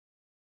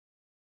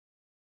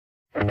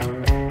Good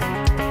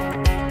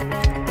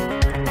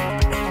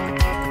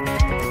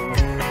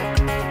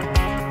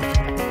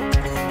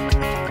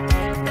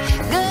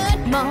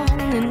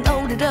morning,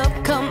 load it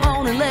up, come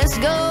on and let's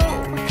go.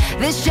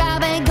 This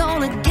job ain't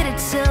gonna get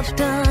itself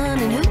done,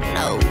 and who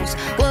knows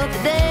what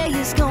the day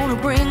is gonna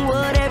bring.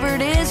 Whatever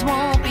it is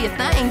won't be a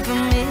thing for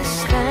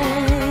Miss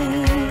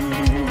Thang.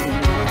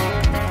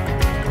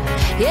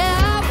 Yeah,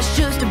 I was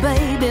just a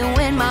baby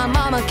when my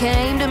mama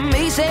came to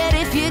me. Said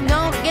if you're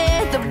gonna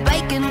get the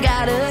bacon,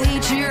 gotta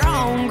heat your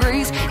own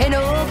grease. Ain't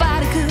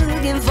nobody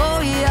cooking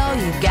for you, all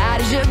you got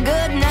is your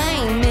good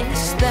name,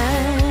 Miss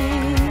Thang.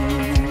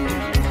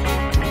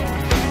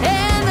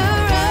 And the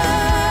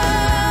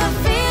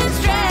rough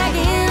ends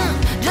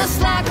dragging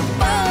just like a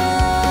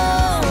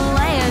ball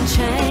and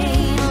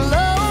chain.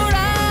 Lord,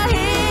 I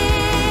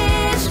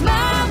hitch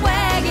my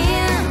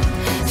wagon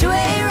to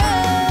a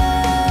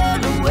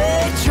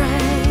runaway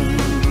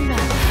train.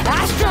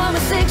 I strum a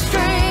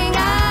six-string,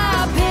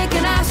 I pick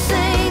and I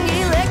sing,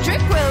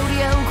 electric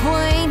rodeo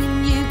queen,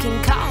 and you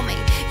can call me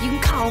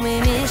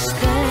Miss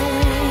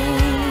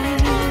Thang.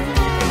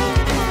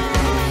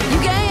 You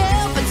can't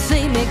help but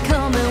see me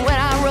coming when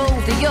I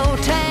roll through your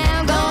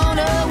town.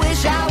 Gonna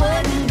wish I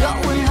wasn't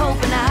going,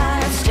 hoping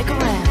I'd stick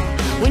around.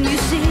 When you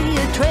see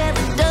a trail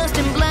of dust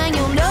and blang,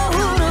 you'll know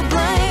who to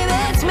blame.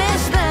 It's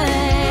Miss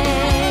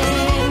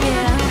Thang,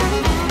 yeah.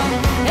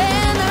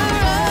 And the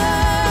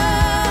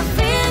rough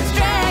ends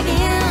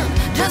dragging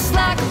just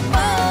like a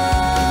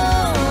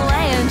ball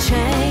and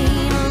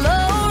chain.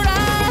 Lord,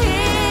 I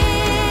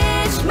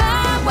hitch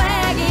my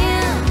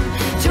wagon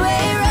to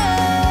a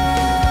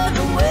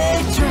runaway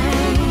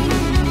train.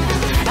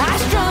 I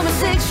strum a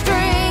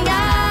six-string, I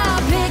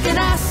pick and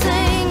I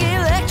sing,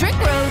 electric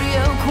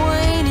rodeo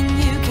queen, and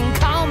you can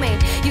call me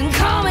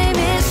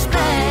Miss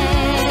Thang.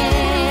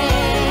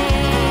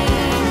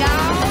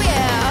 Oh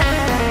yeah.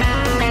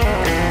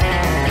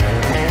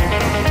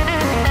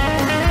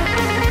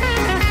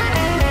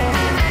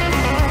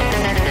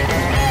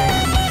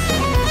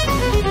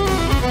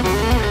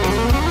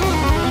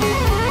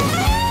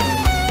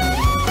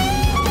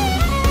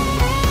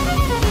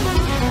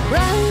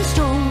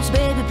 Rhinestones,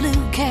 baby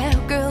blue,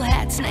 cowgirl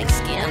hat,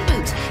 snakeskin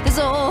boots. This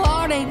old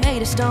heart ain't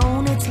made of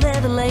stone, it's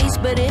leather lace,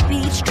 but it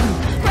beats true.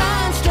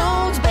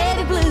 Rhinestones,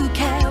 baby blue,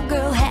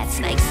 cowgirl hat,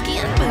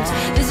 snakeskin boots.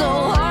 This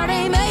old heart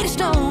ain't made of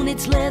stone,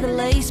 it's leather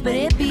lace, but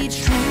it beats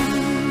true.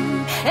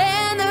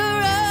 And the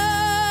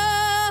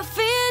rough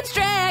ends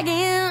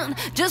dragging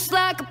just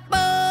like a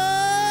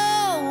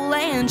ball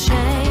and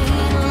chain.